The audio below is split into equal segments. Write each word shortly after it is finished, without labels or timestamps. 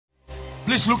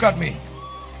Please look at me.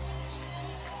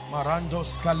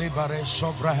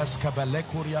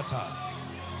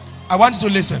 I want you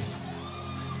to listen.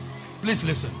 Please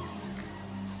listen.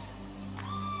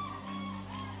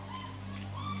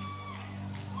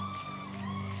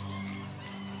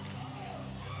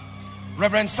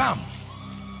 Reverend Sam,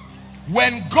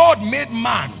 when God made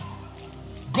man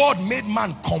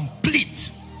complete.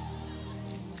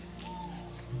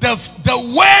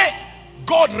 The way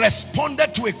God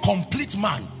responded to a complete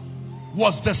man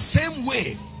was the same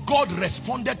way God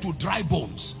responded to dry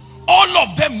bones. All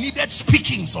of them needed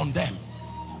speakings on them.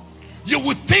 You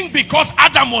would think because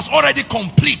Adam was already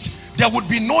complete, there would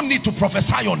be no need to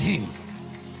prophesy on him.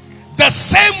 The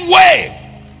same way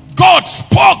God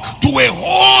spoke to a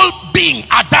whole being,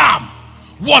 Adam,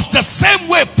 was the same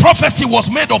way prophecy was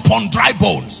made upon dry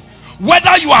bones.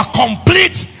 Whether you are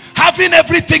complete, having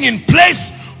everything in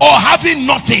place, or having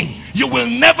nothing, you will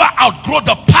never outgrow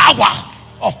the power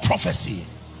of prophecy.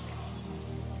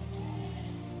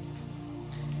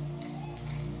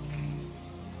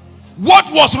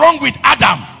 What was wrong with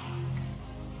Adam?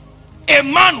 A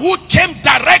man who came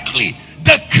directly,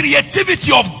 the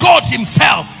creativity of God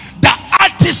himself, the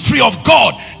artistry of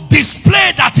God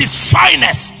displayed at his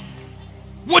finest.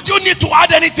 Would you need to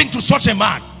add anything to such a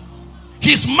man?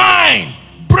 His mind,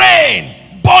 brain,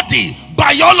 body,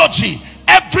 biology,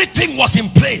 everything was in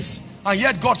place. And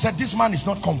yet God said, this man is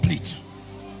not complete.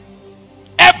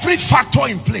 Every factor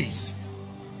in place.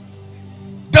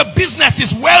 The business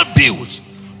is well built.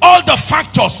 All the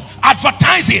factors,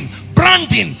 advertising,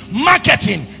 branding,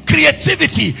 marketing,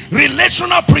 creativity,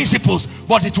 relational principles,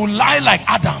 but it will lie like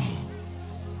Adam.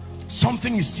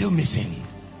 Something is still missing.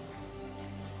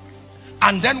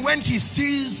 And then when he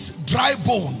sees dry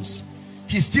bones,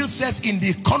 he still says, in the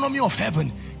economy of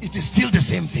heaven, it is still the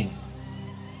same thing.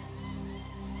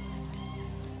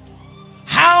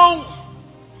 How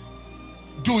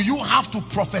do you have to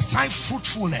prophesy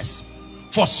fruitfulness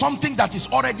for something that is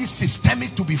already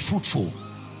systemic to be fruitful?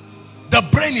 The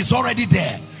brain is already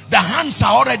there. The hands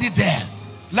are already there.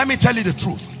 Let me tell you the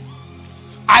truth.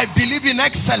 I believe in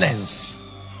excellence,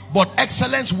 but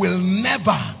excellence will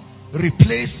never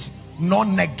replace nor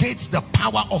negate the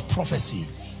power of prophecy.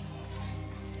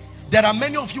 There are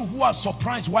many of you who are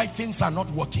surprised why things are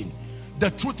not working. The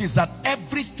truth is that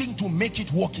everything to make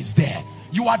it work is there.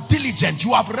 You are diligent,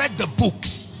 you have read the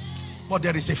books, but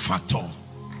there is a factor.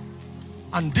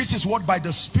 And this is what, by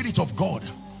the Spirit of God,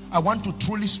 I want to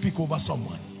truly speak over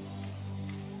someone.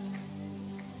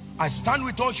 I stand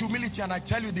with all humility and I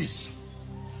tell you this: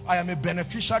 I am a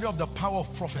beneficiary of the power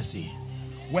of prophecy.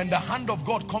 When the hand of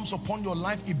God comes upon your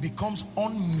life, it becomes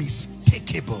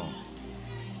unmistakable.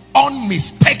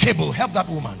 Unmistakable. Help that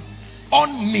woman.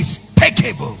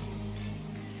 Unmistakable.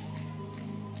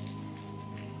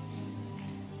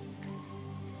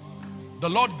 The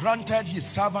Lord granted his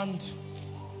servant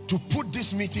to put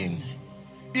this meeting,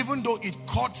 even though it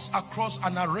cuts across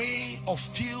an array of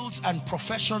fields and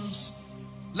professions.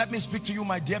 Let me speak to you,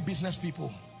 my dear business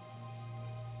people.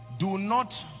 Do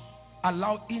not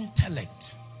allow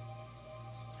intellect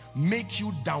make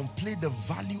you downplay the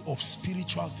value of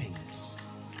spiritual things.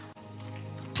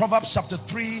 Proverbs chapter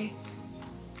 3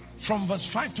 from verse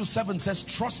 5 to 7 says,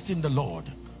 trust in the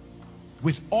Lord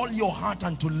with all your heart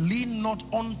and to lean not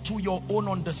unto your own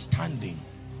understanding.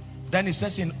 Then it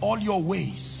says, in all your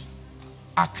ways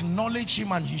acknowledge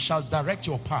him and he shall direct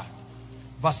your path.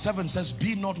 Verse 7 says,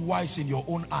 be not wise in your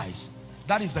own eyes.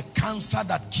 That is the cancer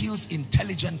that kills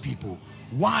intelligent people.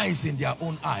 Wise in their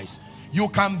own eyes. You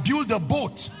can build a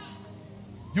boat,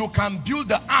 you can build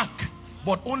the ark,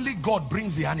 but only God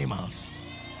brings the animals.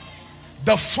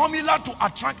 The formula to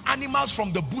attract animals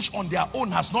from the bush on their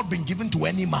own has not been given to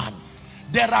any man.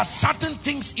 There are certain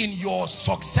things in your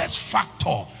success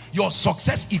factor, your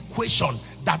success equation,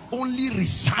 that only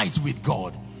resides with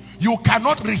God. You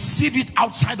cannot receive it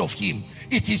outside of him.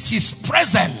 It is his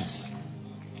presence.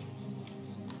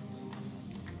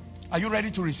 Are you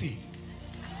ready to receive?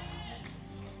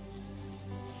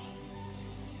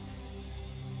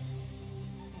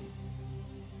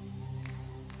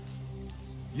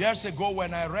 Years ago,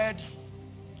 when I read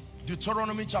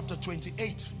Deuteronomy chapter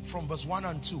 28 from verse 1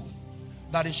 and 2,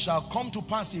 that it shall come to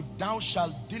pass if thou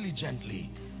shalt diligently.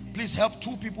 Please help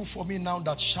two people for me now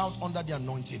that shout under the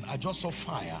anointing. I just saw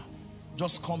fire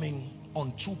just coming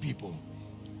on two people.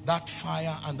 That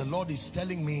fire, and the Lord is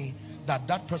telling me that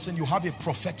that person, you have a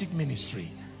prophetic ministry.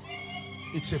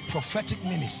 It's a prophetic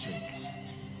ministry.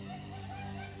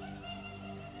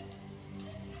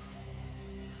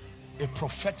 A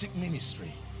prophetic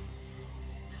ministry.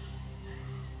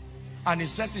 And it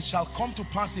says it shall come to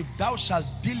pass if thou shalt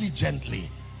diligently.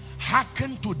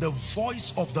 hearken to the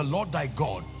voice of the Lord thy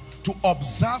God, to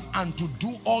observe and to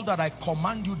do all that I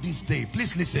command you this day.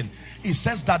 Please listen. It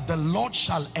says that the Lord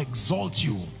shall exalt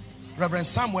you. Reverend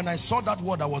Sam, when I saw that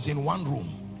word, I was in one room.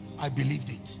 I believed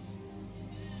it.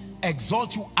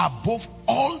 Exalt you above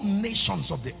all nations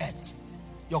of the earth.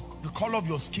 The color of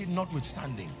your skin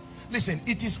notwithstanding. Listen,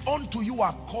 it is unto you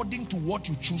according to what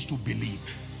you choose to believe.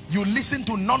 You listen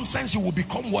to nonsense, you will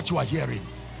become what you are hearing.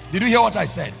 Did you hear what I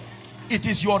said? It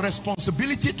is your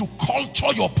responsibility to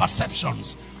culture your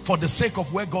perceptions for the sake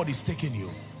of where God is taking you.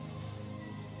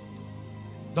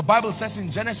 The Bible says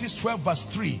in Genesis 12 verse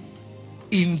 3,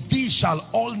 in thee shall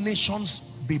all nations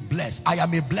be blessed. I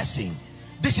am a blessing.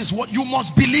 This is what you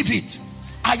must believe it.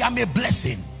 I am a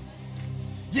blessing.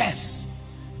 Yes.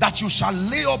 That you shall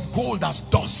lay up gold as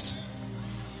dust.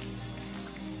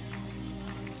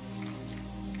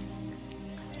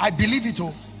 I believe it.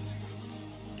 Oh,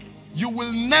 you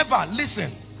will never,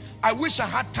 listen, I wish I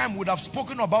had time, would have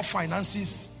spoken about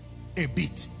finances a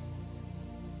bit.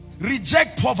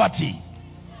 Reject poverty.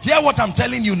 Hear what I'm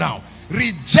telling you now.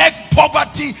 Reject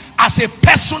poverty as a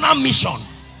personal mission.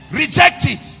 Reject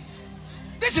it.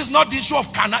 This is not the issue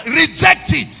of Cana.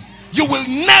 Reject it. You will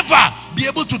never be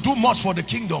able to do much for the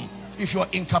kingdom if you're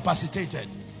incapacitated.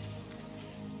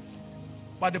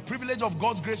 By the privilege of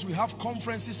God's grace, we have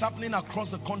conferences happening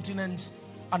across the continents,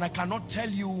 and I cannot tell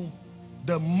you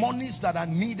the monies that are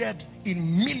needed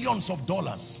in millions of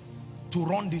dollars to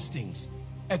run these things.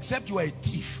 Except you are a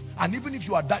thief, and even if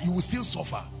you are that, you will still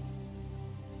suffer.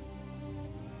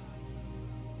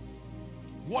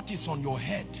 What is on your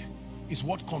head is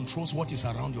what controls what is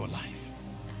around your life.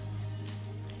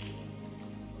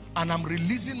 And I'm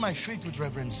releasing my faith with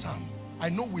Reverend Sam. I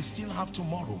know we still have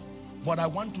tomorrow, but I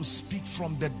want to speak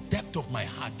from the depth of my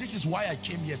heart. This is why I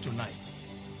came here tonight.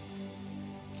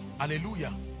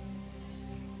 Hallelujah.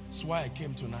 That's why I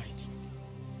came tonight.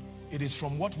 It is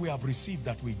from what we have received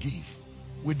that we give.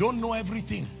 We don't know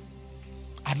everything.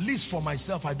 At least for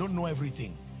myself, I don't know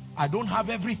everything. I don't have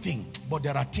everything, but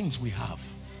there are things we have.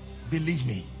 Believe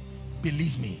me.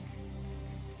 Believe me.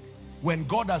 When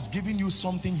God has given you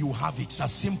something, you have it. It's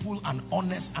as simple and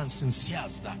honest and sincere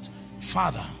as that.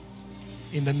 Father,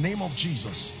 in the name of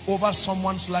Jesus, over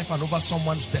someone's life and over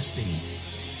someone's destiny,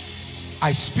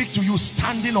 I speak to you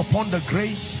standing upon the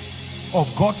grace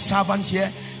of God's servants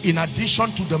here, in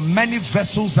addition to the many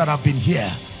vessels that have been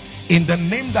here, in the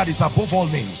name that is above all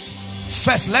names.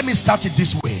 First, let me start it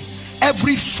this way.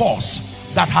 Every force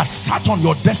that has sat on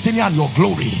your destiny and your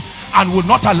glory and will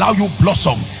not allow you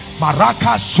blossom, we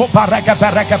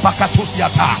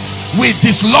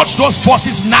dislodge those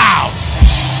forces now.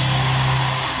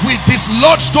 We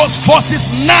dislodge those forces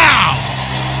now.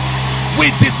 We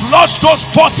dislodge those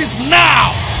forces now.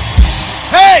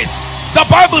 Hey, the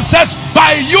Bible says,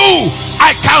 by you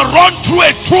I can run through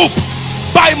a troop.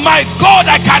 By my God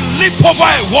I can leap over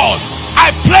a wall.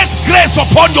 I place grace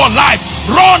upon your life.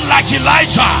 Run like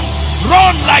Elijah.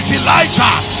 Run like Elijah.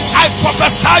 I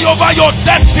prophesy over your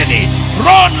destiny.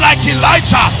 Run like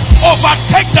Elijah.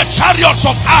 Overtake the chariots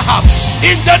of Ahab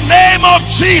in the name of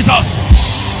Jesus.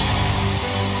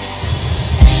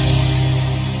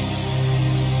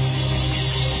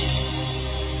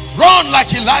 Run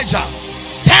like Elijah.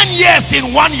 10 years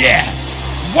in 1 year.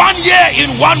 1 year in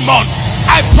 1 month.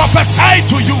 I prophesy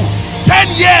to you. 10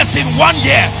 years in 1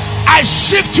 year. I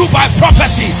shift you by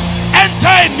prophecy. Enter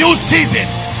a new season.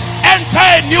 Enter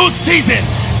a new season.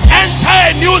 Enter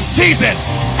a new season.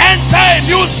 Enter a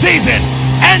new season.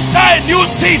 Enter a new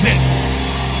season.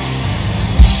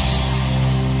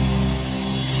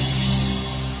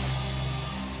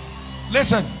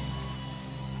 Listen.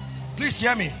 Please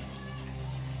hear me.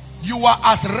 You are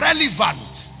as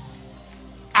relevant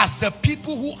as the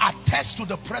people who attest to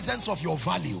the presence of your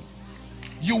value.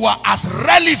 You are as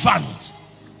relevant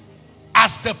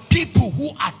as the people who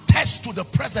attest to the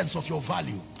presence of your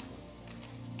value.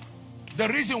 The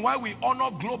reason why we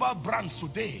honor global brands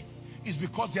today is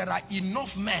because there are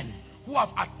enough men who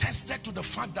have attested to the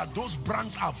fact that those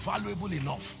brands are valuable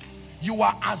enough. You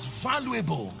are as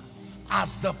valuable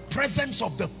as the presence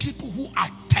of the people who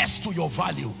attest to your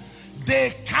value.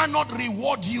 They cannot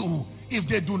reward you if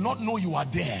they do not know you are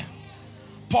there.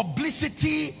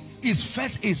 Publicity is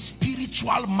first a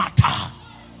spiritual matter.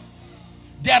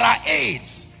 There are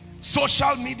aids,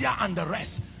 social media and the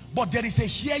rest, but there is a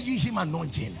hear ye him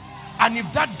anointing. And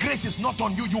if that grace is not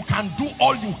on you, you can do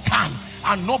all you can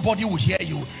and nobody will hear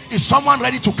you. Is someone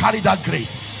ready to carry that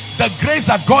grace? The grace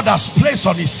that God has placed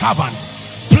on his servant,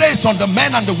 placed on the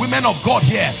men and the women of God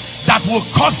here, that will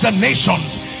cause the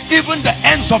nations, even the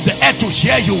ends of the earth, to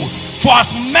hear you. For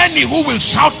as many who will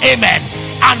shout amen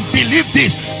and believe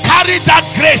this, carry that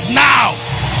grace now.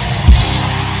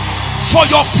 For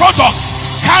your products,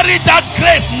 carry that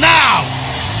grace now.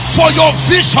 For your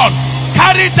vision,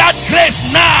 carry that grace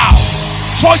now.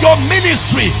 For your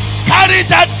ministry, carry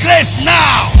that grace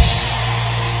now.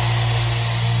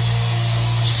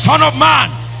 Son of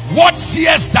man, what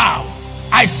seest thou?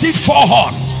 I see 4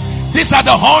 horns. These are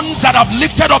the horns that have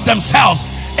lifted up themselves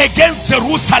against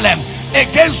Jerusalem,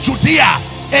 against Judea,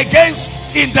 against,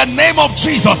 in the name of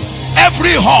Jesus,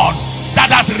 every horn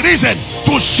that has risen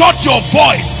to shut your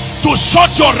voice, to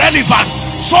shut your relevance,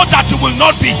 so that you will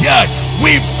not be heard.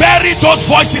 We bury those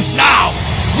voices now.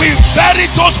 We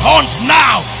bury those horns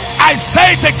now. I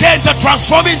say it again, the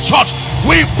transforming church,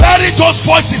 we bury those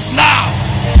voices now.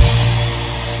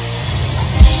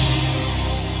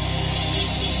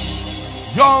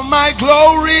 You're my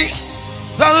glory,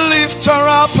 the lifter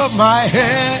up of my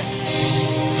head.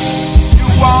 You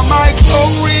are my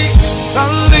glory, the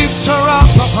lifter up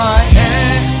of my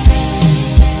head.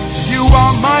 You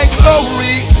are my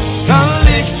glory, the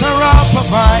lifter up of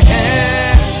my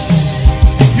head.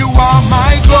 You are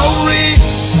my glory,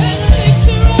 the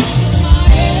lifter up of my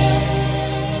head.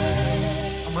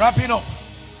 I'm wrapping up.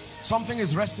 Something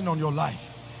is resting on your life.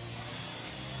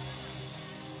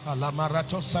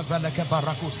 Alamarato saveleke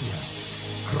barakusia.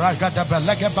 Kragada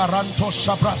belege baranto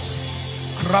shabras.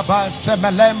 Kraba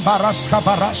semelem baraska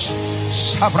barash.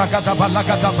 Savragada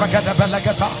balagada vragada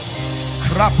belegata.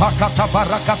 Krapakata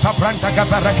barakata brandaga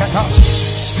barakata.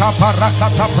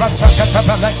 Skaparakata brasakata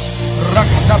belex.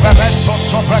 Rakata belento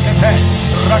sobragate.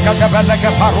 Ragada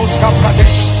belege paruska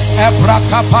pradesh.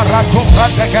 Ebraka parato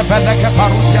brandaga belege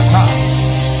parusiata.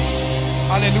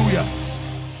 Hallelujah.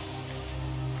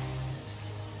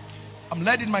 I'm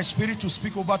led in my spirit to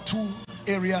speak over 2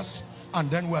 areas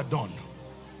and then we're done.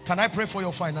 Can I pray for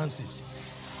your finances?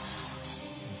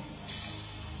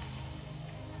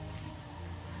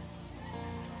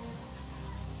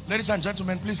 Ladies and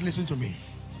gentlemen, please listen to me.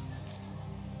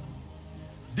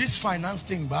 This finance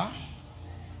thing,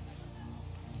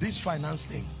 this finance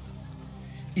thing,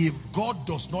 if God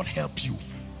does not help you,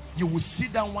 you will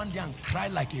sit down one day and cry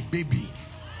like a baby,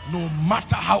 no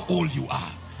matter how old you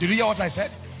are. Did you hear what I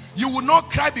said? You will not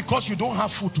cry because you don't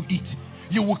have food to eat.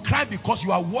 You will cry because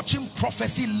you are watching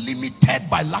prophecy limited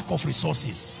by lack of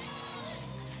resources.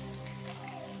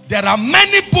 There are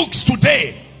many books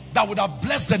today that would have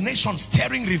blessed the nation,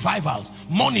 stirring revivals.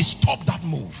 Money, stop that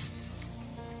move.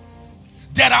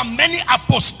 There are many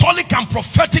apostolic and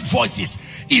prophetic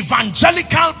voices,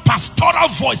 evangelical, pastoral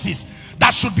voices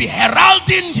that should be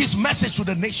heralding his message to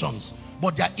the nations,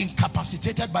 but they are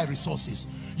incapacitated by resources.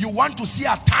 You want to see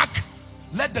attack?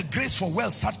 Let the grace for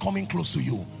wealth start coming close to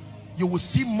you. You will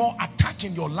see more attack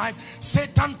in your life.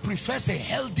 Satan prefers a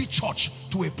healthy church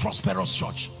to a prosperous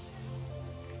church.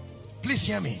 Please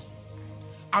hear me.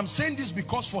 I'm saying this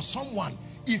because for someone,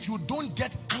 if you don't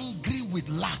get angry with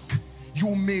lack,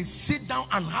 you may sit down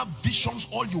and have visions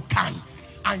all you can,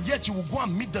 and yet you will go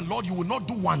and meet the Lord. You will not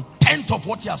do 1/10 of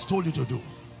what he has told you to do.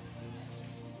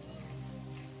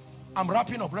 I'm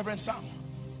wrapping up, Reverend Sam.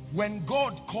 When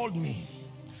God called me,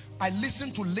 I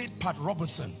listened to late Pat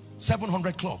Robertson,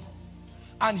 700 Club,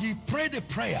 and he prayed a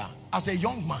prayer as a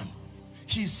young man.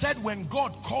 He said when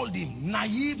God called him,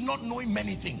 naive, not knowing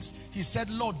many things, he said,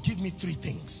 Lord, give me 3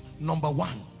 things. Number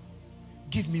 1,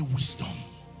 give me wisdom.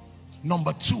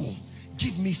 Number 2,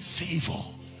 give me favor.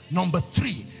 Number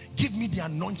 3, give me the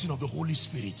anointing of the Holy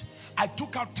Spirit. I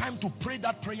took out time to pray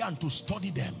that prayer and to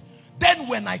study them. Then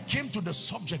when I came to the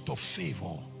subject of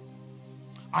favor,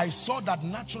 I saw that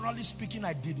naturally speaking,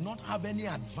 I did not have any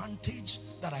advantage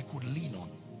that I could lean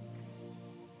on.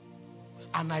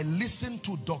 And I listened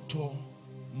to Dr.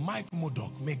 Mike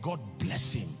Murdoch. May God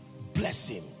bless him. Bless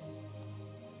him.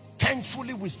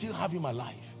 Thankfully, we still have him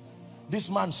alive. This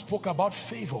man spoke about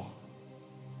favor.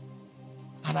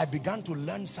 And I began to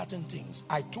learn certain things.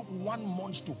 I took 1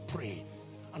 month to pray.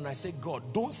 And I said, God,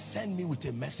 don't send me with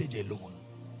a message alone.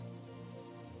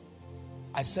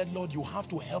 I said, Lord, you have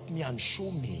to help me and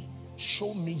show me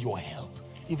your help,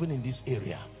 even in this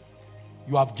area.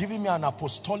 You have given me an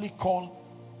apostolic call.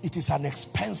 It is an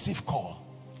expensive call,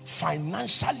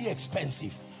 financially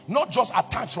expensive. Not just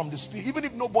attacks from the spirit. Even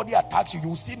if nobody attacks you, you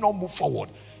will still not move forward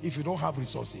if you don't have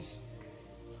resources.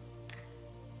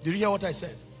 Did you hear what I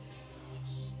said?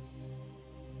 Yes.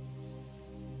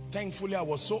 Thankfully, I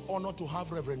was so honored to have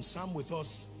Reverend Sam with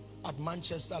us at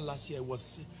Manchester last year. It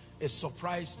was a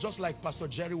surprise, just like Pastor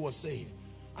Jerry was saying.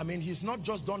 I mean, he's not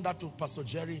just done that to Pastor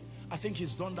Jerry. I think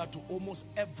he's done that to almost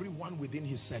everyone within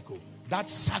his circle. That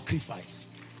sacrifice.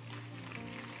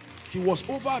 He was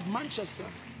over at Manchester,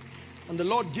 and the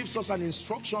Lord gives us an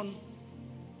instruction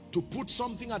to put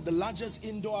something at the largest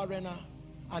indoor arena,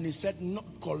 and he said not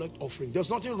collect offering. There's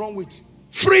nothing wrong with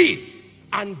free,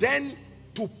 and then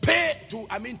to pay,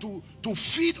 to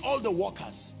feed all the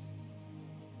workers.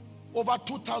 Over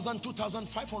 2,000,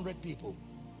 2,500 people,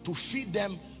 to feed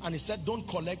them, and he said don't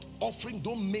collect offering,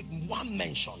 don't make one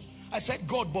mention. I said,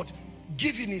 God, but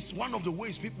giving is one of the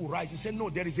ways people rise. He said, no,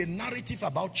 there is a narrative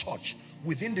about church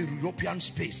within the European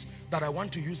space that I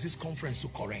want to use this conference to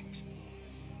correct.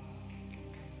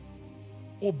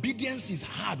 Obedience is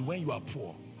hard when you are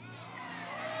poor.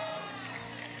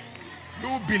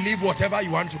 You believe whatever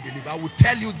you want to believe. I will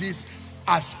tell you this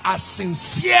as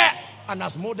sincere and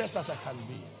as modest as I can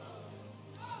be.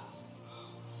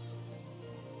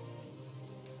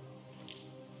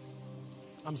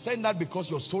 I'm saying that because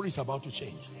your story is about to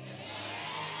change.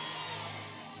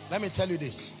 Let me tell you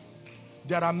this.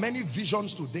 There are many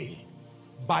visions today.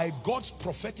 By God's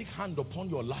prophetic hand upon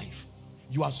your life,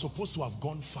 you are supposed to have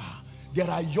gone far. There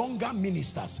are younger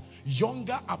ministers,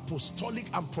 younger apostolic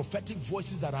and prophetic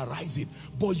voices that are rising,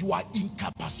 but you are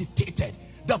incapacitated.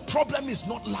 The problem is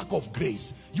not lack of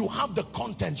grace. You have the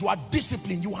content, you are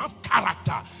disciplined, you have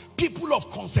character, people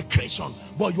of consecration,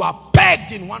 but you are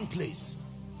pegged in one place.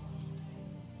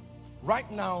 Right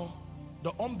now,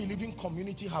 the unbelieving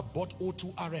community have bought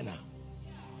O2 Arena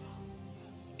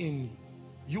in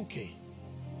UK.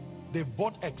 They've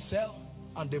bought Excel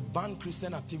and they've banned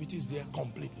Christian activities there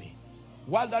completely.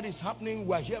 While that is happening,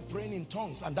 we're here praying in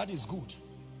tongues, and that is good.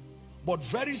 But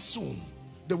very soon,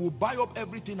 they will buy up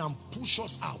everything and push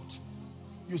us out.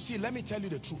 You see, let me tell you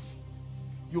the truth.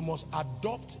 You must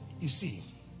adopt, you see,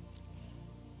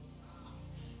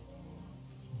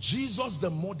 Jesus the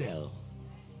model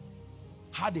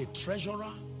had a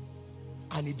treasurer,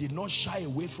 and he did not shy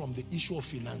away from the issue of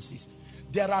finances.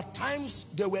 There were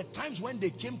times when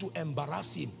they came to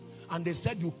embarrass him, and they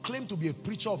said, you claim to be a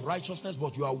preacher of righteousness,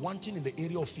 but you are wanting in the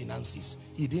area of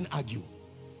finances. He didn't argue.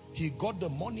 He got the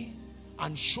money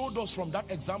and showed us from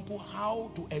that example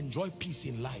how to enjoy peace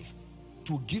in life,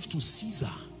 to give to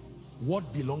Caesar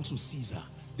what belongs to Caesar.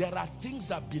 There are things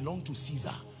that belong to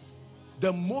Caesar.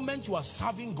 The moment you are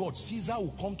serving God, Caesar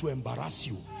will come to embarrass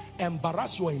you,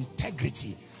 embarrass your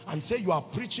integrity, and say you are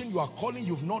preaching, you are calling,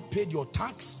 you've not paid your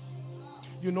tax.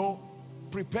 You know,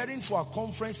 preparing for a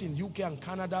conference in UK and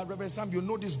Canada, Reverend Sam, you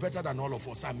know this better than all of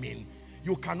us. I mean,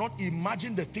 you cannot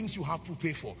imagine the things you have to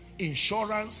pay for.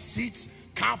 Insurance, seats,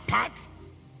 car park.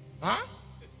 Huh?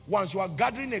 Once you are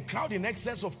gathering a crowd in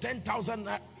excess of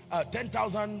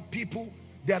 10,000 people,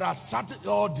 there are certain,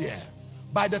 oh dear.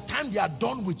 By the time they are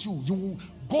done with you, you will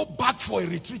go back for a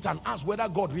retreat and ask whether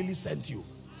God really sent you.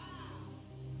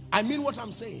 I mean what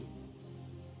I'm saying.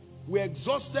 We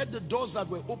exhausted the doors that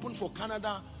were open for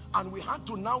Canada, and we had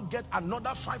to now get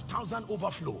another 5,000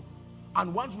 overflow.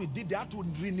 And once we did, they had to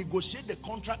renegotiate the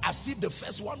contract as if the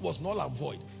first one was null and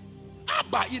void.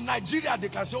 But in Nigeria, they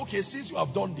can say, okay, since you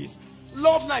have done this,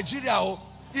 love Nigeria, oh,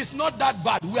 it's not that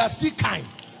bad. We are still kind.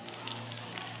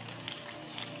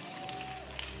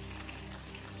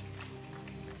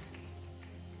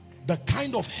 The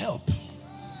kind of help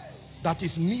that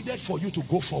is needed for you to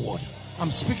go forward.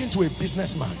 I'm speaking to a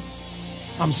businessman.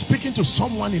 I'm speaking to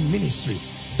someone in ministry.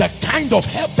 The kind of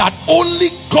help that only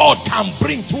God can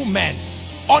bring through men.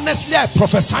 Honestly, I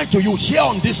prophesy to you here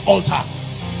on this altar,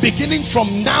 beginning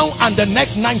from now and the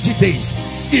next 90 days,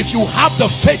 if you have the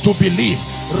faith to believe,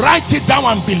 write it down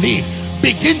and believe.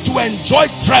 Begin to enjoy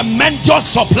tremendous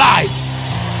supplies.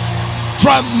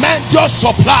 Tremendous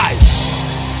supplies.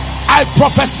 I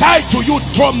prophesy to you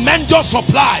tremendous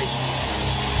supplies.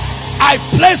 I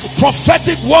place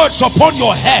prophetic words upon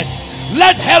your head.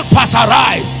 Let helpers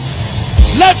arise.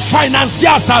 Let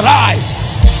financiers arise.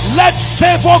 Let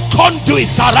favor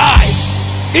conduits arise.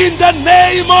 In the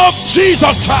name of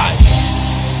Jesus Christ.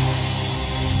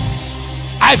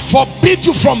 I forbid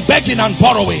you from begging and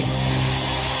borrowing.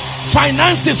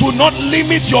 Finances will not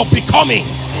limit your becoming.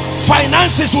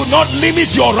 Finances will not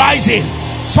limit your rising.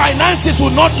 Finances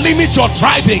will not limit your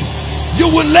thriving. You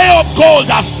will lay up gold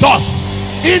as dust.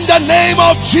 In the name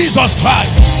of Jesus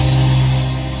Christ.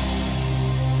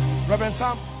 Reverend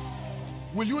Sam,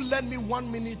 will you lend me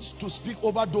 1 minute to speak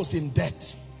over those in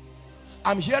debt?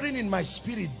 I'm hearing in my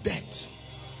spirit debt.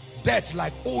 Debt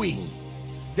like owing.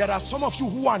 There are some of you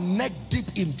who are neck deep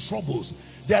in troubles.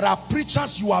 There are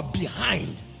preachers you are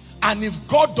behind. And if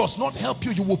God does not help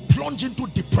you, you will plunge into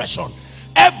depression.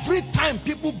 Every time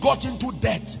people got into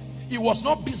debt, it was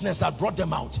not business that brought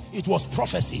them out. It was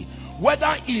prophecy.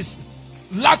 Whether it's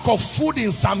lack of food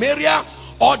in Samaria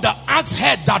or the axe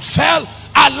head that fell,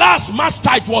 alas,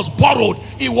 master, it was borrowed.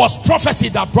 It was prophecy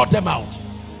that brought them out.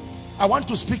 I want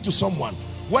to speak to someone.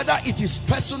 Whether it is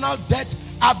personal debt,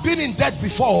 I've been in debt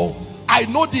before. I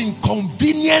know the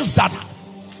inconvenience that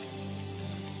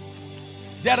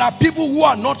there are people who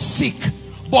are not sick,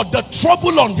 but the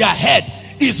trouble on their head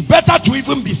is better to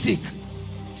even be sick.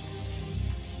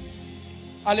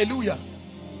 Hallelujah.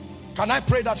 Can I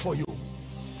pray that for you?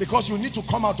 Because you need to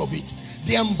come out of it.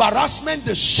 The embarrassment,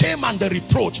 the shame, and the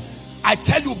reproach. I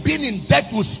tell you, being in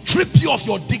debt will strip you of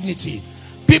your dignity.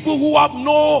 People who have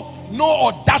no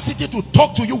audacity to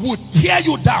talk to you will tear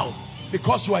you down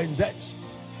because you are in debt.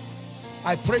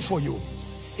 I pray for you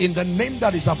in the name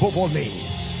that is above all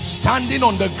names, standing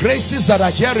on the graces that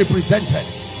are here represented.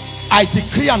 I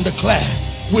decree and declare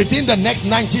within the next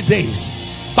 90 days,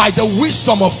 by the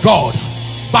wisdom of God,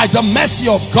 by the mercy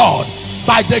of God,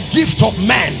 by the gift of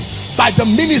man, by the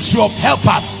ministry of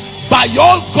helpers, by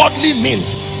all godly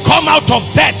means, come out of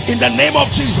debt in the name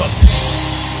of Jesus.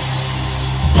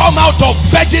 Come out of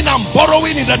begging and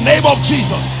borrowing in the name of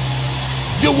Jesus.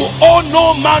 You will owe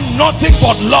no man nothing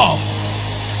but love,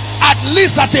 at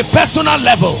least at a personal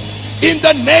level, in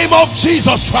the name of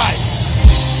Jesus Christ.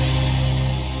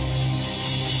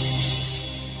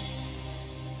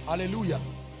 Hallelujah.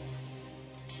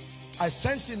 I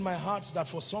sense in my heart that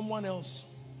for someone else,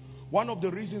 one of the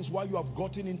reasons why you have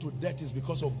gotten into debt is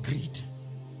because of greed.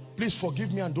 Please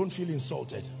forgive me and don't feel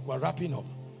insulted. We're wrapping up.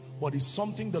 But it's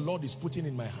something the Lord is putting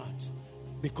in my heart.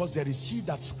 Because there is he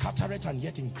that scattereth and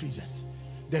yet increaseth.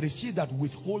 There is he that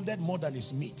withholdeth more than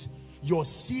is meet. Your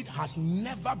seed has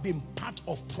never been part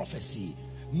of prophecy.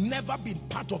 Never been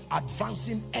part of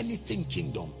advancing anything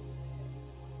kingdom.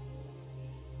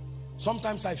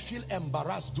 Sometimes I feel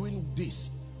embarrassed doing this.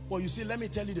 But you see, let me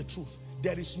tell you the truth.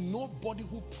 There is nobody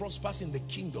who prospers in the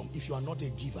kingdom if you are not a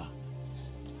giver.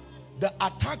 The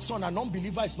attacks on an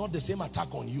unbeliever is not the same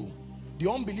attack on you. The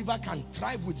unbeliever can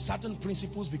thrive with certain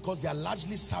principles because they are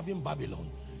largely serving Babylon.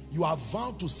 You are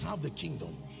vowed to serve the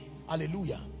kingdom.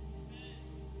 Hallelujah.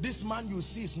 This man you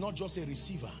see is not just a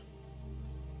receiver.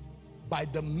 By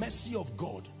the mercy of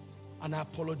God, and I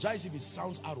apologize if it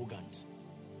sounds arrogant.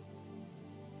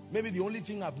 Maybe the only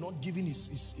thing I've not given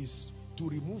is to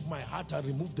remove my heart and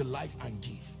remove the life and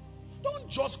give. Don't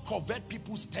just covet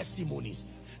people's testimonies.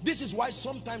 This is why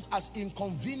sometimes, as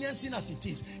inconveniencing as it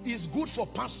is, it's good for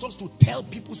pastors to tell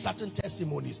people certain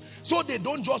testimonies so they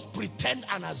don't just pretend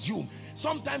and assume.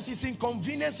 Sometimes it's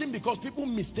inconveniencing because people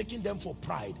mistaking them for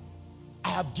pride. I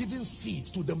have given seeds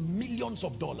to the millions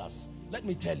of dollars. Let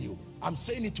me tell you, I'm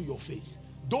saying it to your face.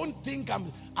 Don't think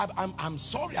I'm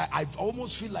sorry. I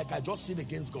almost feel like I just sin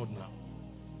against God now.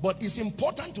 But it's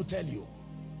important to tell you,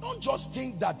 don't just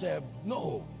think that,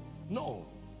 no.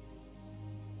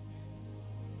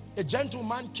 A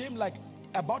gentleman came like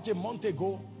about a month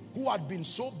ago who had been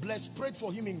so blessed, prayed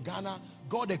for him in Ghana.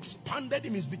 God expanded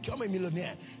him, he's become a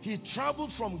millionaire. He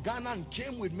traveled from Ghana and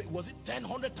came with me, was it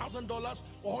 $100,000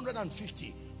 or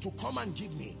 150 to come and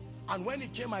give me. And when he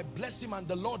came, I blessed him and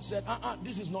the Lord said,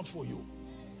 this is not for you.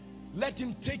 Let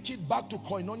him take it back to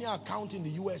Koinonia account in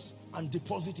the US and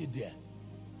deposit it there.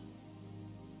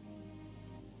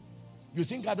 You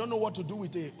think I don't know what to do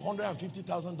with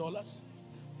 $150,000?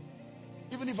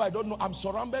 Even if I don't know, I'm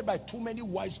surrounded by too many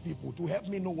wise people to help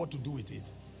me know what to do with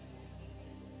it.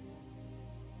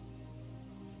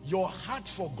 Your heart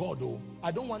for God, oh,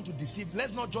 I don't want to deceive.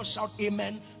 Let's not just shout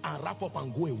amen and wrap up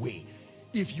and go away.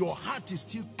 If your heart is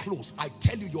still closed, I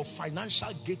tell you, your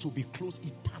financial gate will be closed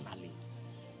eternally.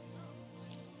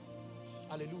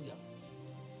 Hallelujah.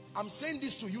 I'm saying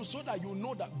this to you so that you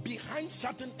know that behind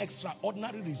certain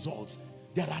extraordinary results,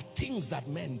 there are things that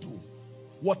men do.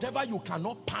 Whatever you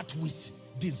cannot part with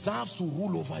deserves to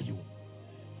rule over you.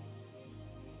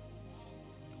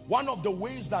 One of the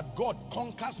ways that God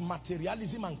conquers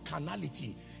materialism and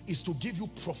carnality is to give you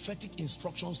prophetic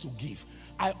instructions to give.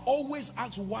 I always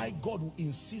ask why God will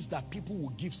insist that people will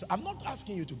give. I'm not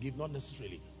asking you to give, not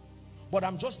necessarily. But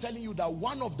I'm just telling you that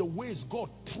one of the ways God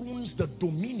prunes the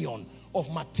dominion of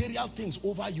material things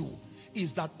over you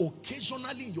is that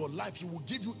occasionally in your life He will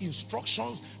give you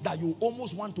instructions that you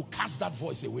almost want to cast that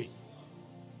voice away.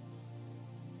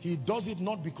 He does it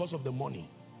not because of the money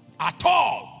at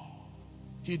all.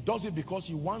 He does it because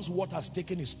He wants what has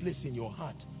taken His place in your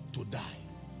heart to die.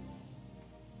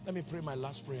 Let me pray my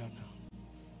last prayer now.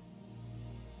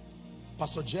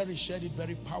 Pastor Jerry shared it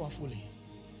very powerfully.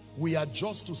 We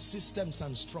adjust to systems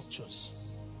and structures,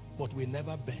 but we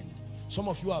never bend. Some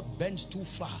of you are bent too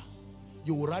far.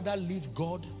 You would rather leave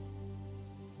God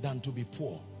than to be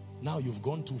poor. Now you've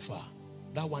gone too far.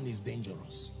 That one is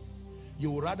dangerous.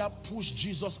 You would rather push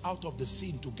Jesus out of the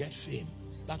scene to get fame.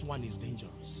 That one is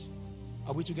dangerous.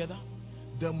 Are we together?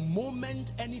 The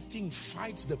moment anything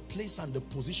fights the place and the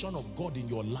position of God in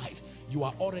your life, you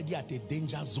are already at a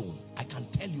danger zone. I can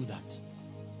tell you that.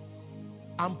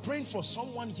 I'm praying for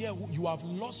someone here who you have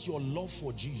lost your love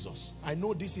for Jesus. I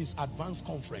know this is advanced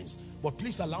conference, but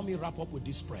please allow me wrap up with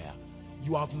this prayer.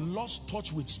 You have lost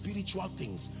touch with spiritual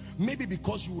things. Maybe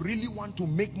because you really want to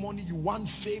make money, you want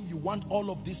fame, you want all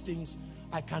of these things.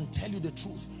 I can tell you the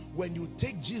truth. When you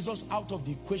take Jesus out of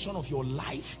the equation of your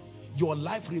life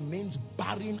remains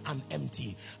barren and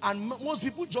empty. And most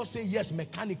people just say yes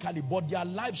mechanically, but their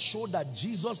lives show that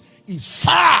Jesus is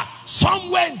far,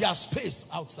 somewhere in their space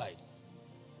outside.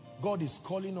 God is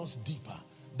calling us deeper.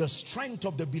 The strength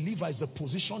of the believer is the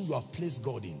position you have placed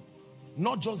God in.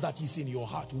 Not just that he's in your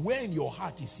heart. Where in your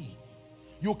heart is he?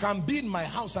 You can be in my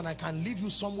house and I can leave you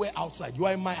somewhere outside. You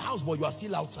are in my house, but you are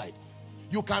still outside.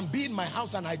 You can be in my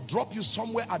house and I drop you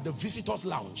somewhere at the visitors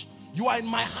lounge. You are in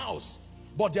my house,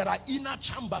 but there are inner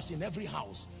chambers in every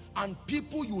house. And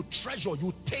people you treasure,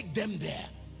 you take them there.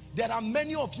 There are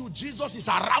many of you, Jesus is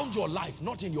around your life,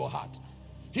 not in your heart.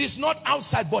 He's not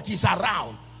outside, but he's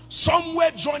around.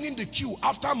 Somewhere joining the queue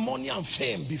after money and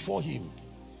fame before him.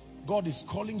 God is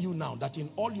calling you now that in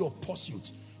all your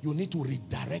pursuits, you need to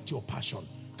redirect your passion.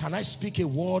 Can I speak a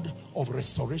word of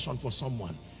restoration for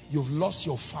someone? You've lost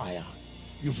your fire.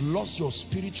 You've lost your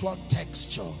spiritual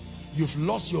texture. You've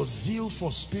lost your zeal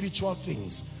for spiritual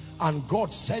things. And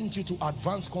God sent you to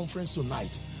Advanced Conference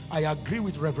tonight. I agree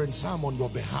with Reverend Sam on your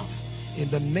behalf. In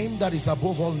the name that is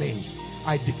above all names,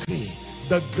 I decree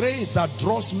the grace that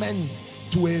draws men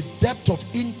to a depth of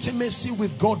intimacy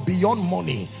with God beyond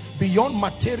money, beyond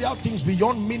material things,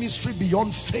 beyond ministry,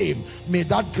 beyond fame. May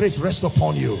that grace rest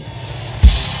upon you.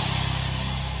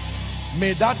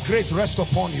 May that grace rest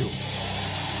upon you.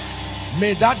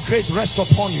 May that grace rest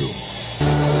upon you.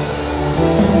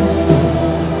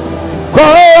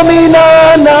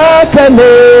 Komina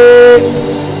nakane,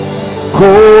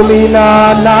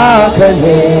 komina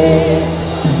nakane,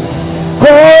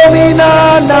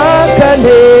 komina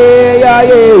nakane ya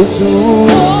Yesu.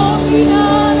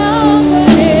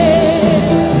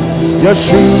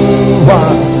 Yeshua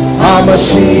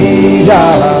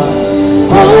Hamashiach,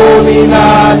 komina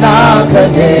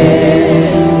nakane.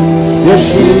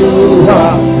 Yeshua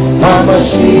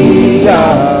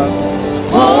Hamashiach,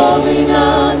 komina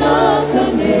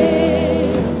nakane.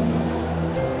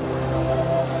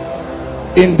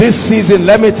 In this season,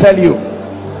 let me tell you,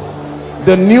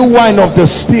 the new wine of the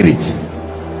Spirit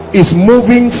is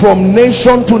moving from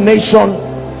nation to nation,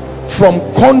 from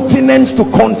continent to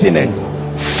continent,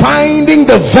 finding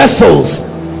the vessels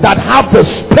that have the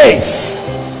space.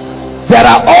 There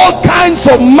are all kinds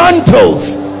of mantles,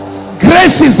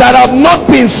 graces that have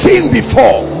not been seen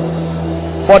before,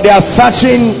 but they are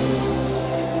searching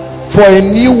for a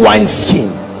new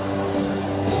wineskin.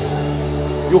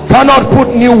 You cannot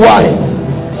put new wine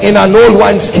in an old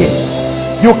wineskin.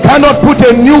 You cannot put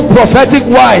a new prophetic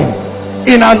wine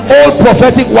in an old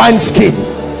prophetic wineskin.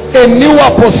 A new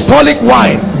apostolic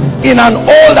wine in an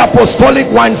old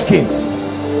apostolic wineskin.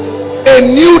 A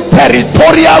new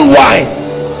territorial wine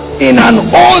in an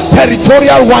old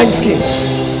territorial wineskin.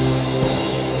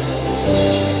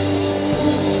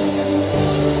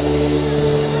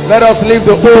 Let us leave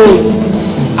the old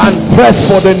and press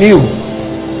for the new.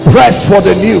 Press for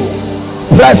the new.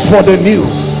 Press for the new.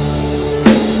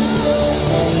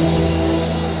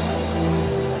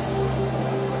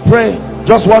 Pray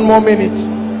just one more minute,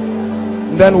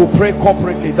 then we'll pray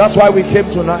corporately. That's why we came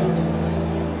tonight.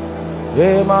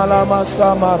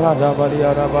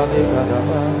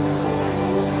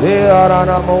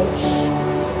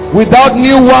 Without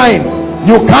new wine,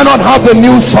 you cannot have the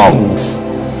new songs.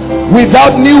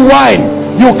 Without new wine,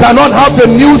 you cannot have the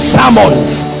new sermons.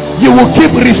 You will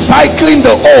keep recycling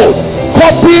the old,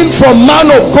 copying from man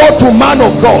of God to man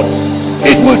of God.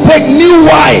 It will take new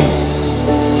wine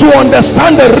to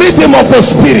understand the rhythm of the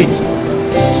Spirit.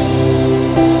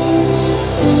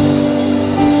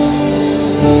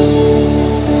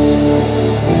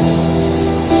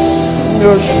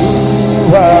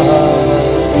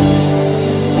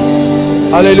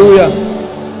 Hallelujah.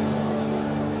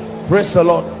 Praise the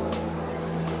Lord.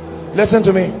 Listen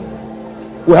to me.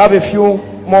 We have a few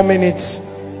more minutes,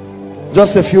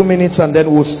 just a few minutes, and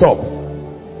then we'll stop.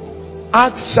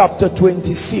 Acts chapter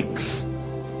 26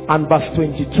 and verse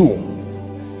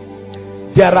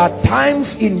 22. There are times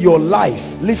in your life,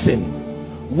 listen,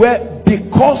 where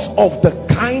because of the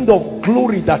kind of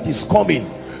glory that is coming,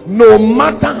 no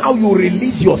matter how you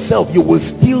release yourself, you will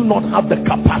still not have the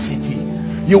capacity.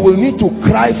 You will need to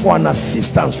cry for an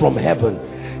assistance from heaven.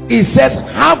 It says,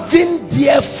 having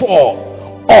therefore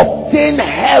obtained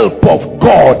help of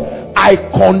God I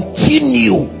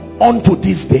continue unto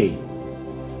this day.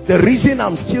 The reason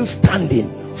I'm still standing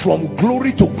from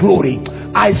glory to glory,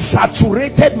 I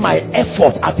saturated my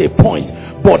effort at a point,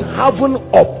 but having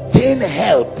obtained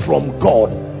help from God,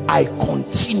 I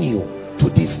continue to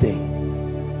this day.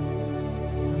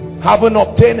 Having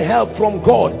obtained help from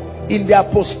God in the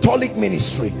apostolic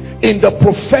ministry, in the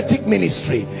prophetic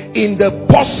ministry, in the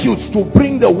pursuits to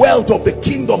bring the wealth of the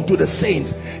kingdom to the saints,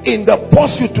 in the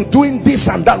pursuit to doing this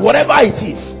and that, whatever it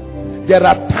is. There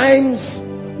are times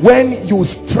when you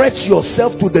stretch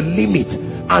yourself to the limit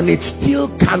and it still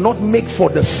cannot make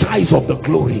for the size of the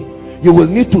glory. You will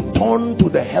need to turn to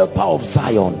the helper of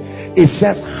Zion. It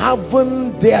says,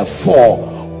 having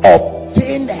therefore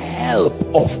obtained help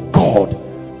of God,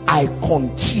 I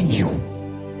continue.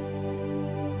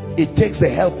 It takes the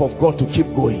help of God to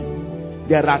keep going.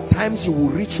 There are times you will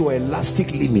reach your elastic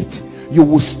limit. You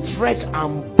will stretch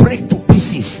and break to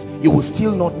pieces. You will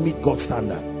still not meet God's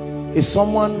standard. Is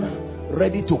someone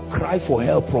ready to cry for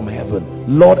help from heaven?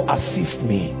 Lord, assist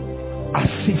me.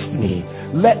 Assist me.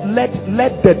 Let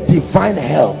the divine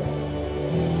help,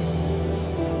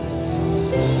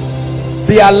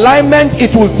 the alignment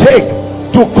it will take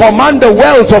to command the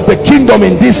wealth of the kingdom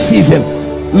in this season,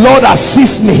 Lord,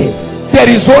 assist me. There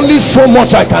is only so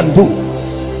much I can do.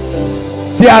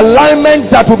 The alignment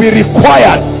that will be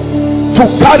required to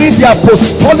carry the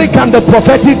apostolic and the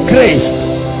prophetic grace,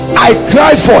 I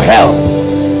cry for help.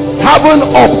 Having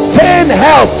obtained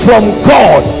help from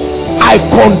God, I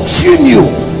continue.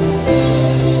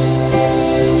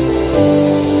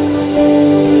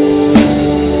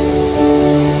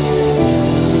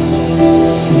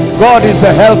 God is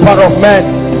the helper of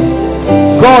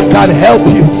men. God can help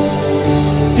you.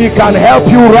 He can help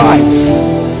you rise.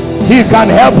 He can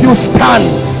help you stand.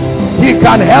 He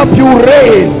can help you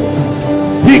reign.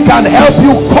 He can help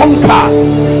you conquer.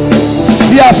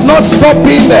 He has not stopped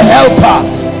being the helper.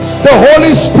 The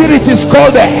Holy Spirit is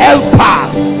called the helper.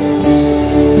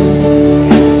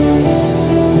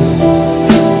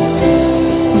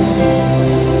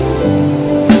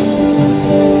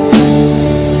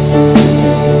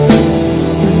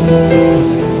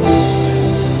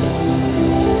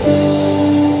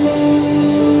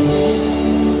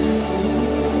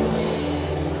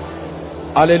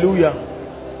 Hallelujah.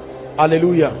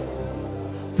 Hallelujah.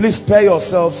 Please pair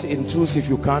yourselves in twos if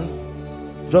you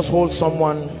can. Just hold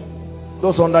someone,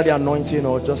 those under the anointing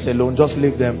or just alone, just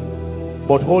leave them,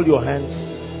 but hold your hands.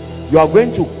 You are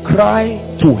going to cry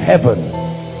to heaven,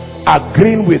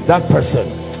 agreeing with that person.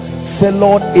 Say,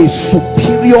 Lord, a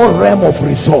superior realm of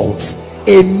results,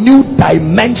 a new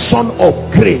dimension of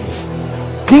grace,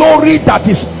 glory that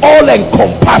is all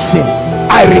encompassing,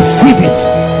 I receive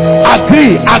it.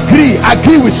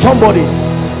 Agree with somebody.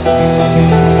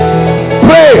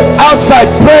 Pray outside,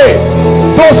 pray.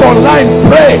 Those online,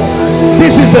 pray.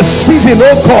 This is the season,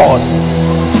 oh God,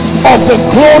 of the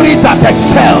glory that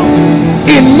excels.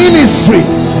 In ministry,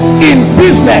 in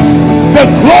business, the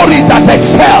glory that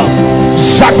excels.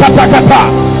 Shakatakata,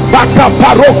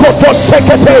 bakaparokoto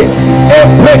sekete,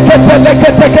 ebrekete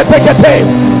lekete,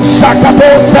 shakato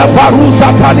sevaruza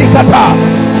tanikata.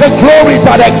 The glory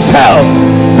that excels,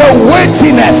 the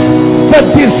weightiness, the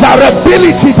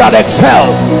desirability that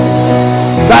excels.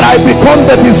 That I become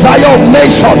the desire of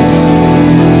nations.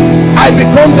 I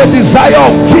become the desire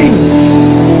of kings.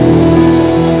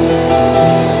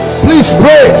 Please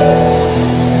pray.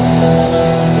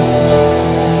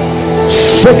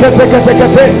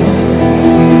 Sekete.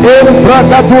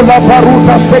 Embrakadula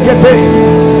baruta sekete.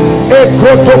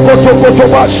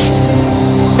 Ekotokotokotobash.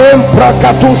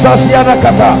 Emprakatusa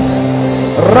sianakata.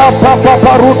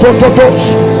 Rapapaparuto totos.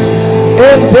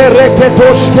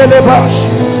 Endereketosh kelebash.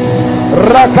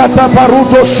 Rakata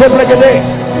paruto sobregede.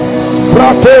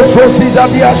 Prato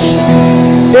sosidadiash.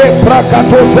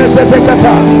 Emprakato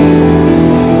sesetekata.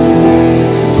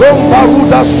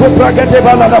 Gombaruda sobragede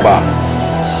baladaba.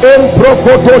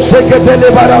 Emprokoto sekete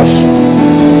lebarash.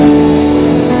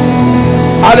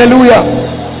 Hallelujah.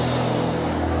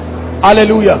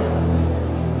 Hallelujah.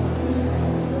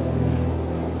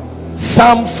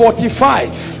 Psalm 45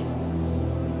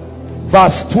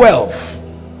 verse 12.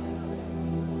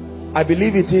 I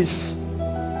believe it is.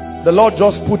 The Lord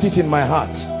just put it in my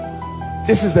heart.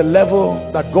 This is the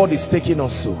level that God is taking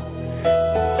us to.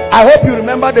 I hope you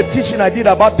remember the teaching I did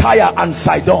about Tyre and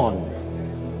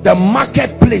Sidon, the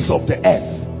marketplace of the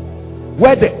earth,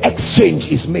 where the exchange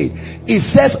is made. It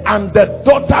says, and the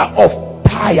daughter of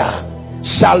Tyre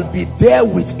shall be there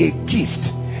with a gift.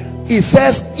 It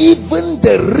says, even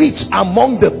the rich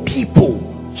among the people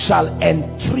shall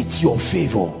entreat your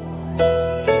favor.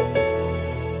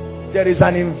 There is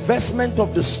an investment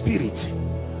of the Spirit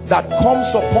that comes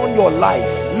upon your life.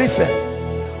 Listen,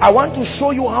 I want to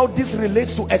show you how this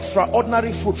relates to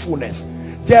extraordinary fruitfulness.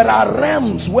 There are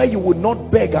realms where you would not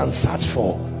beg and search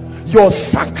for. Your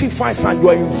sacrifice and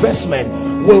your investment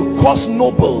will cause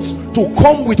nobles to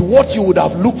come with what you would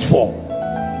have looked for.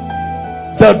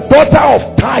 The daughter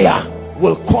of Tyre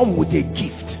will come with a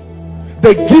gift,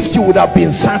 the gift you would have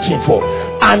been searching for.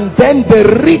 And then the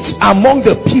rich among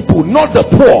the people, not the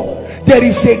poor, there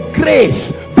is a grace,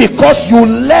 because you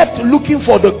left looking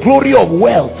for the glory of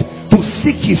wealth to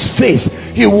seek his face.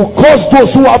 He will cause those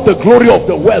who have the glory of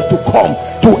the wealth to come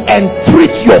to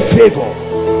entreat your favor.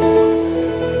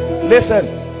 Listen,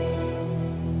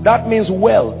 that means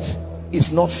wealth is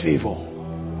not favor,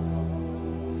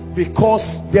 because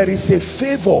there is a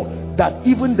favor that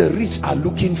even the rich are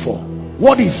looking for.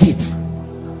 What is it?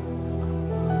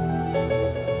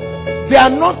 They are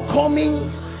not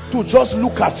coming to just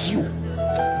look at you.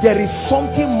 There is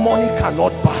something money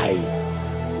cannot buy.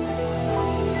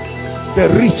 The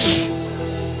rich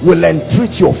will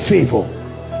entreat your favor.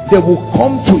 They will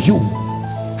come to you,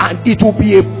 and it will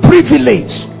be a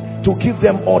privilege to give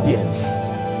them audience.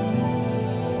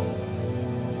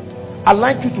 I'd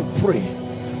like you to pray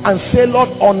and say, Lord,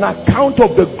 on account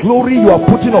of the glory you are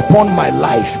putting upon my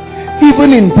life,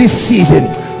 even in this season,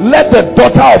 let the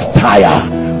daughter of Tyre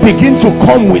begin to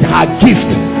come with her gift,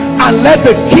 and let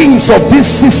the kings of these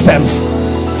systems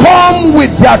come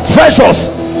with their treasures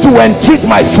to entreat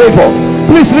my favor.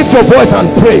 Please lift your voice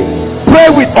and pray. Pray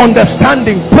with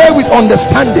understanding. Pray with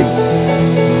understanding.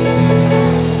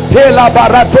 Because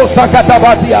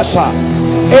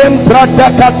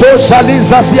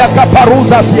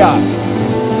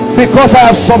I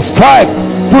have subscribed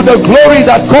to the glory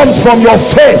that comes from your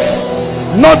faith,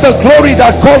 not the glory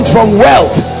that comes from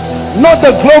wealth, not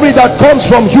the glory that comes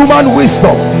from human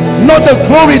wisdom, not the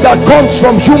glory that comes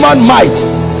from human might,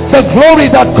 the glory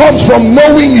that comes from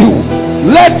knowing you.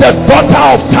 Let the daughter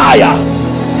of Tyre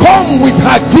come with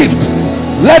her gift.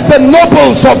 Let the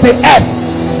nobles of the earth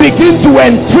begin to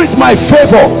entreat my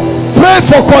favor. Pray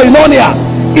for Koinonia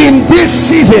in this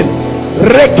season.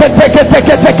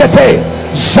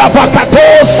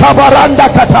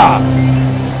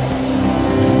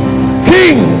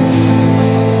 Kings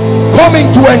coming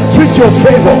to entreat your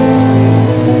favor.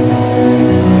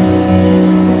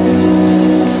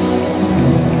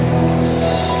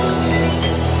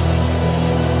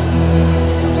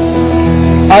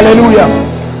 Hallelujah.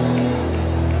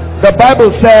 The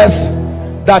Bible says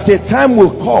that a time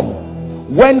will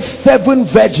come when 7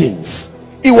 virgins,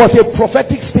 it was a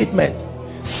prophetic statement,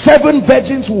 7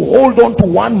 virgins will hold on to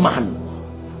one man,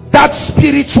 that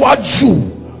spiritual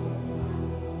Jew.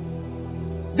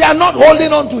 They are not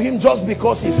holding on to him just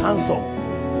because he's handsome.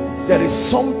 There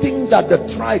is something that the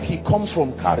tribe he comes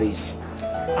from carries,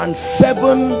 and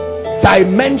 7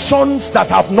 dimensions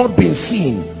that have not been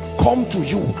seen come to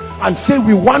you and say,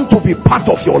 we want to be part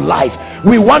of your life,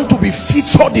 we want to be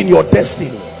featured in your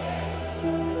destiny.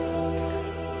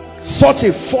 Such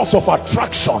a force of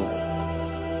attraction,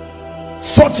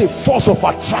 such a force of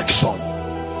attraction,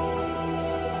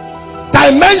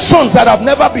 dimensions that have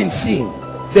never been seen,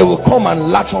 they will come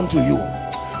and latch onto you.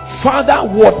 Father,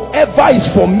 whatever is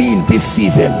for me in this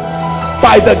season,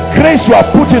 by the grace you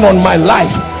are putting on my life,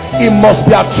 it must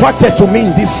be attracted to me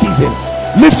in this season.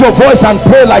 Lift your voice and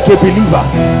pray like a believer.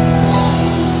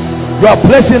 You are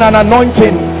placing an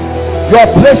anointing, you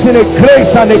are placing a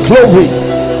grace and a glory.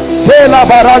 You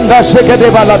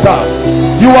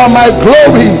are my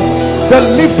glory, the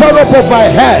lifter up of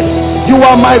my head. You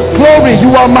are my glory,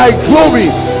 you are my glory,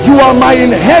 you are my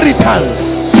inheritance.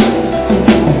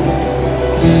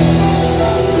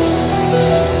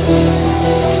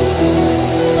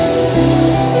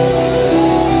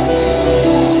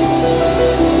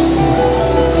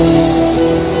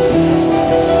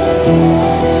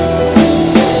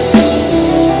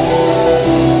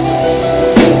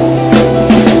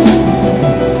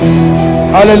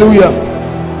 Hallelujah.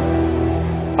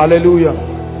 Hallelujah.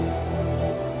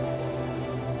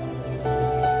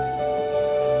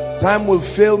 Time will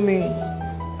fail me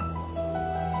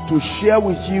to share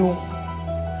with you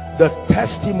the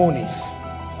testimonies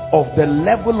of the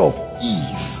level of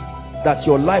ease that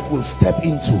your life will step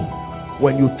into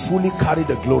when you truly carry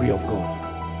the glory of God.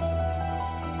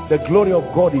 The glory of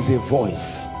God is a voice.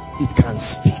 It can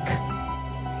speak.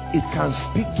 It can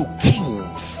speak to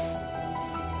kings.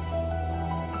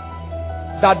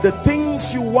 That the things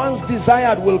you once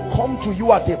desired will come to you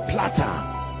at a platter,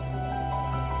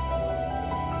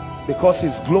 because his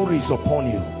glory is upon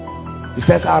you. He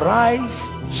says, arise,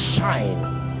 shine,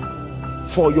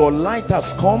 for your light has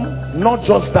come. Not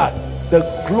just that, the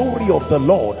glory of the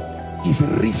Lord is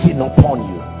risen upon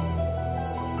you.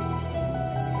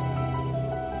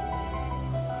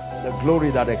 The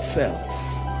glory that excels.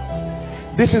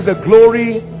 This is the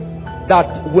glory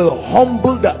that will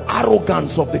humble the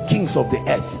arrogance of the kings of the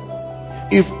earth.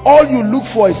 If all you look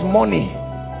for is money,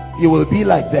 you will be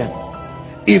like them.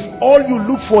 If all you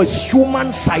look for is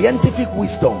human scientific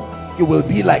wisdom, you will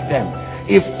be like them.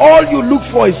 If all you look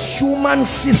for is human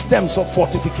systems of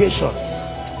fortification,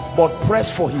 but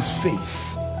press for his face,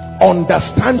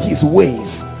 understand his ways,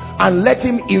 and let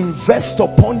him invest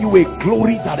upon you a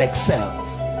glory that excels,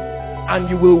 and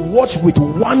you will watch with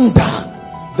wonder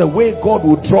the way God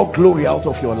will draw glory out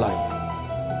of your life.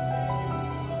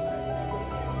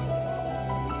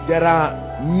 There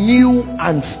are new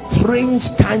and strange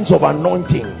kinds of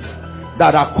anointings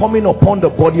that are coming upon the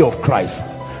body of Christ.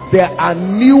 There are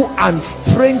new and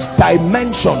strange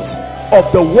dimensions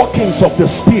of the workings of the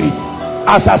Spirit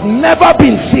as has never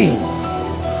been seen.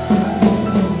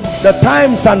 The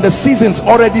times and the seasons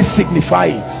already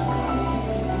signify it.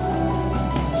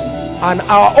 And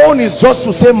our own is just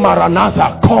to say,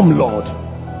 Maranatha, come Lord.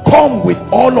 Come with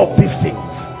all of these things.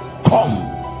 Come.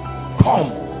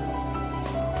 Come.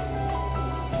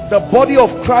 The body of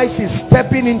Christ is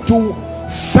stepping into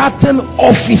certain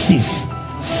offices,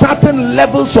 certain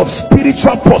levels of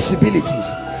spiritual possibilities.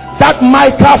 That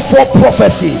Micah 4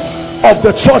 prophecy of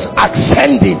the church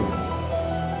ascending.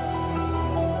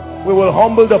 We will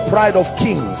humble the pride of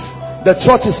kings. The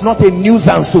church is not a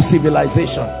nuisance to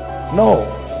civilization.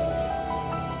 No.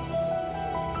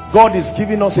 God is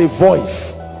giving us a voice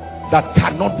that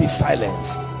cannot be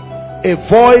silenced. A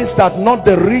voice that not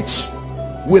the rich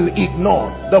will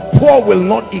ignore, the poor will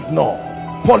not ignore,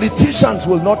 politicians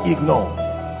will not ignore.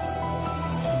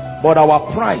 But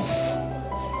our price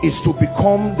is to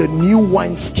become the new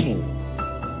wineskin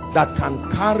that can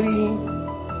carry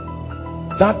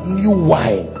that new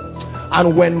wine.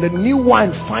 And when the new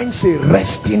wine finds a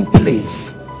resting place,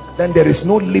 then there is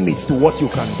no limit to what you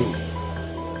can do.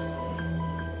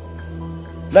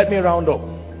 Let me round up.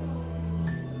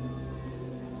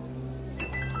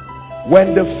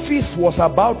 When the feast was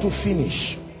about to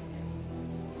finish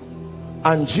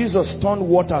and Jesus turned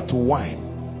water to wine,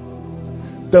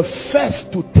 the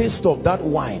first to taste of that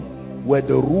wine were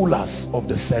the rulers of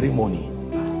the ceremony.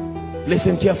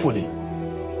 Listen carefully.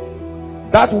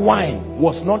 That wine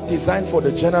was not designed for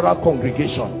the general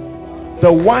congregation.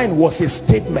 The wine was a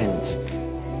statement.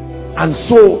 And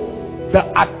so the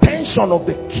attention of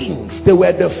the kings, they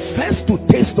were the first to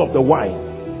taste of the wine.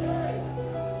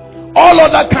 All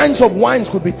other kinds of wines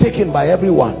could be taken by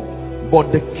everyone,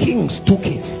 but the kings took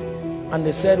it. And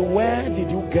they said, where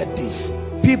did you get this?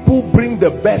 People bring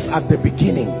the best at the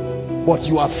beginning, but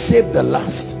you have saved the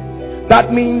last.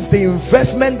 That means the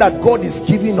investment that God is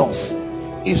giving us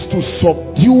is to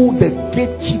subdue the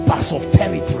gatekeepers of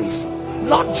territories.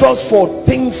 Not just for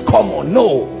things common,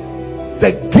 no.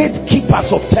 The gatekeepers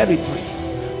of territories.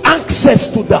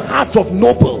 Access to the heart of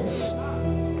nobles.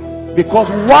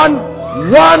 Because one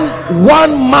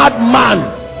madman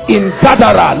in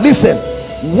Gadara,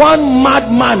 listen, one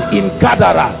madman in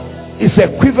Gadara is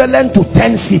equivalent to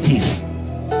 10 cities.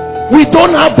 We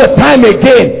don't have the time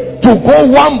again to go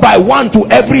one by one to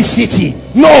every city.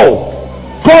 No.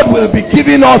 God will be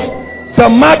giving us the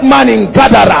madman in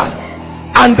Gadara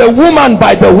and the woman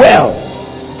by the well.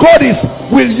 God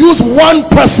will use one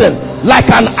person like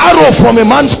an arrow from a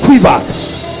man's quiver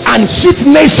and hit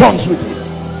nations with it.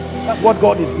 That's what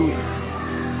God is doing.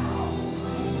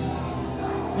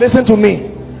 Listen to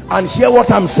me and hear what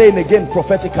I'm saying again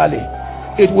prophetically.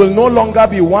 It will no longer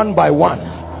be one by one.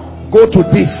 Go to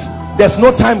this. There's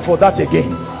no time for that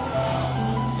again.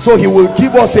 So he will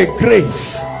give us a grace,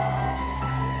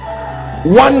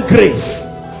 one grace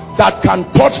that can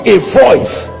touch a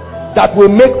voice that will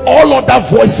make all other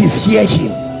voices hear him.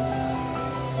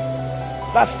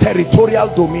 That's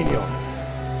territorial dominion.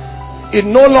 It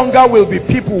no longer will be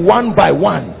people one by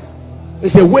one.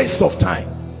 It's a waste of time.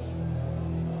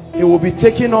 He will be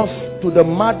taking us to the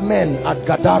madmen at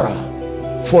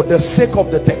Gadara for the sake of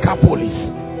the Decapolis.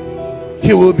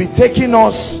 He will be taking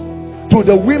us to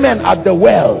the women at the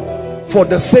well for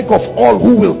the sake of all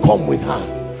who will come with her.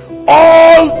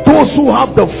 All those who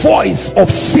have the voice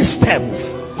of systems,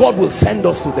 God will send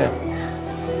us to them.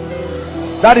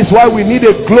 That is why we need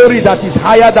a glory that is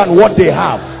higher than what they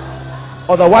have.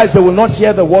 Otherwise they will not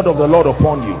hear the word of the Lord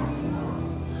upon you.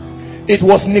 It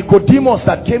was Nicodemus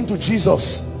that came to Jesus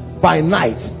by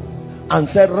night and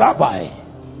said, Rabbi,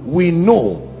 we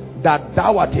know that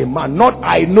thou art a man. Not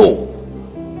I know.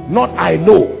 Not I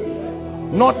know.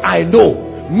 Not I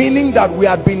know. Meaning that we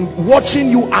have been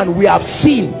watching you and we have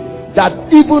seen that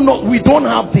even though we don't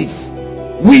have this,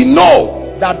 we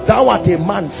know that thou art a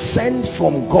man sent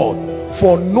from God,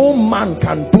 for no man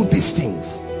can do these things.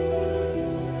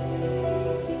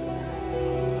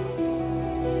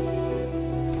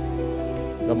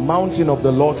 mountain of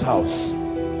the Lord's house,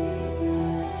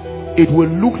 it will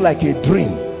look like a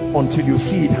dream until you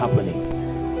see it happening.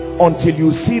 Until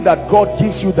you see that God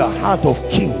gives you the heart of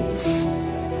kings,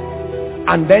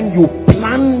 and then you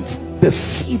plant the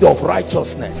seed of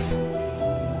righteousness,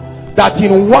 that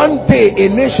in one day a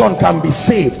nation can be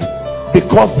saved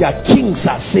because their kings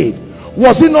are saved.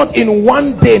 Was it not in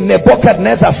one day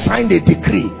Nebuchadnezzar signed a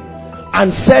decree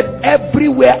and said,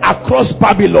 everywhere across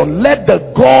Babylon, let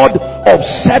the God of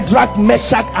Shadrach,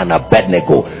 Meshach and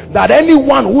Abednego, that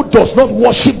anyone who does not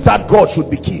worship that God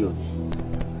should be killed.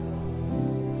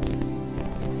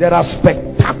 There are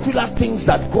spectacular things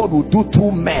that God will do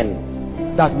through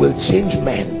men that will change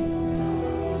men.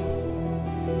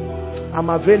 I'm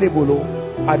available.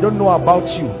 I don't know about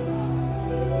you,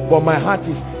 but my heart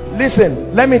is,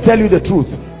 listen, let me tell you the truth,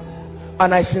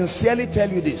 and I sincerely tell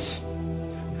you this: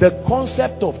 the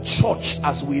concept of church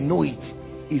as we know it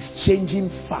is changing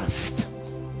fast.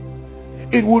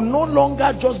 It will no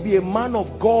longer just be a man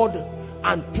of God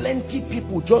and plenty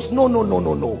people just no.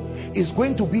 It's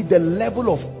going to be the level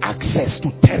of access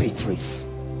to territories,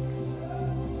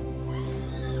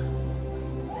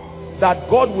 that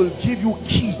God will give you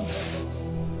keys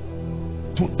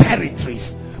to territories,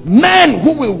 men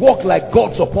who will walk like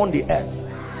gods upon the earth,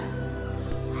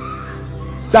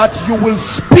 that you will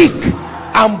speak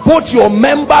and both your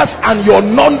members and your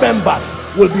non-members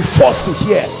will be forced to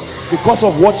hear because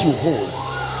of what you hold.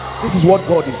 This is what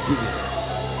God is giving.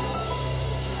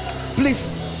 Please,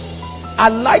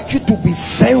 I'd like you to be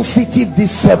sensitive these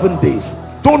 7 days.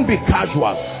 Don't be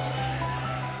casual.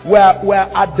 We're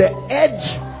at the edge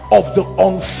of the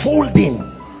unfolding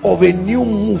of a new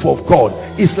move of God.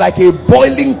 It's like a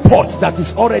boiling pot that is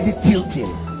already tilting,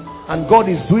 and God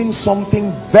is doing something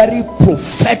very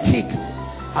prophetic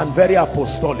and very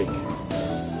apostolic.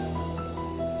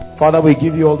 Father, we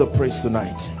give you all the praise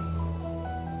tonight.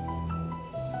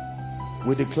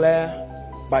 We declare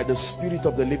by the Spirit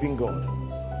of the living God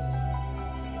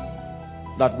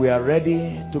that we are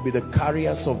ready to be the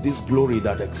carriers of this glory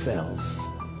that excels,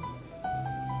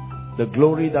 the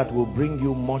glory that will bring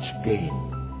you much gain,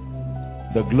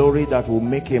 the glory that will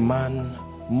make a man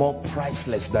more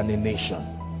priceless than a nation.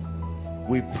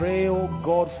 We pray, oh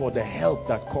God, for the help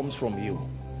that comes from you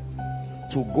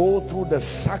to go through the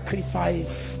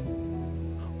sacrifice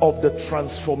of the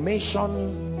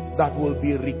transformation that will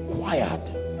be required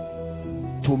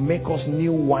to make us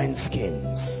new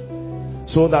wineskins,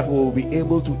 so that we will be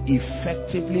able to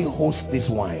effectively host this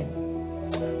wine.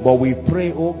 But we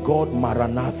pray, oh God,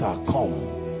 Maranatha,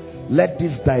 come. Let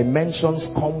these dimensions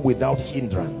come without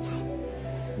hindrance.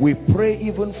 We pray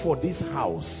even for this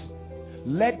house.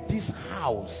 Let this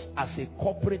house as a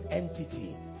corporate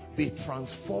entity be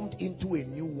transformed into a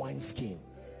new wineskin.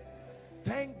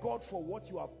 Thank God for what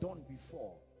you have done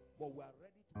before, but we are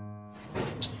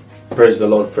ready to... Praise the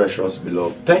Lord, precious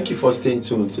beloved. Thank you for staying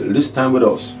tuned till this time with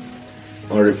us.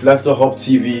 On Reflector Hub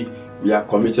TV, we are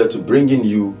committed to bringing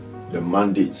you the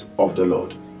mandate of the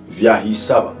Lord via his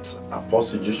servant,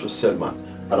 Apostle Joshua Selman.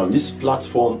 And on this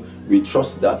platform, we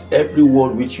trust that every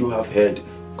word which you have heard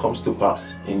comes to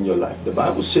pass in your life. The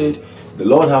Bible said, the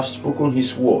Lord has spoken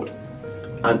his word,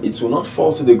 and it will not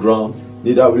fall to the ground,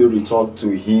 neither will it return to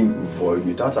him void,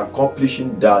 without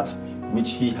accomplishing that which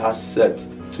he has set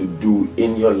to do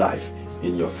in your life,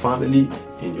 in your family,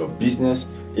 in your business,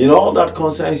 in all that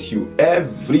concerns you.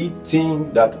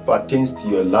 Everything that pertains to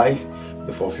your life,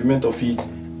 the fulfillment of it,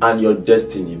 and your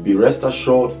destiny, be rest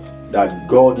assured that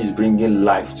God is bringing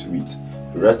life to it.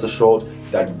 Be rest assured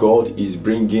that God is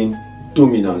bringing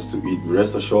dominance to it. Be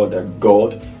rest assured that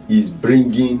God is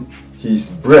bringing his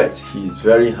breath, his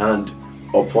very hand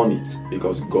upon it,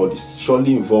 because God is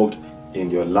surely involved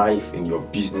in your life, in your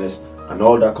business, and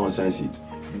all that concerns it.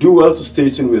 Do well to stay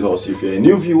tuned with us. If you're a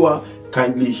new viewer,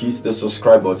 kindly hit the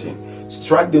subscribe button,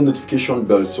 strike the notification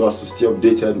bell so as to stay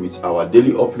updated with our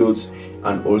daily uploads,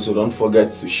 and also don't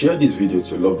forget to share this video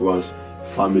to your loved ones,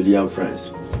 family and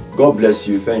friends. God bless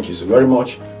you. Thank you so very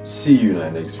much. See you in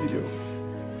our next video.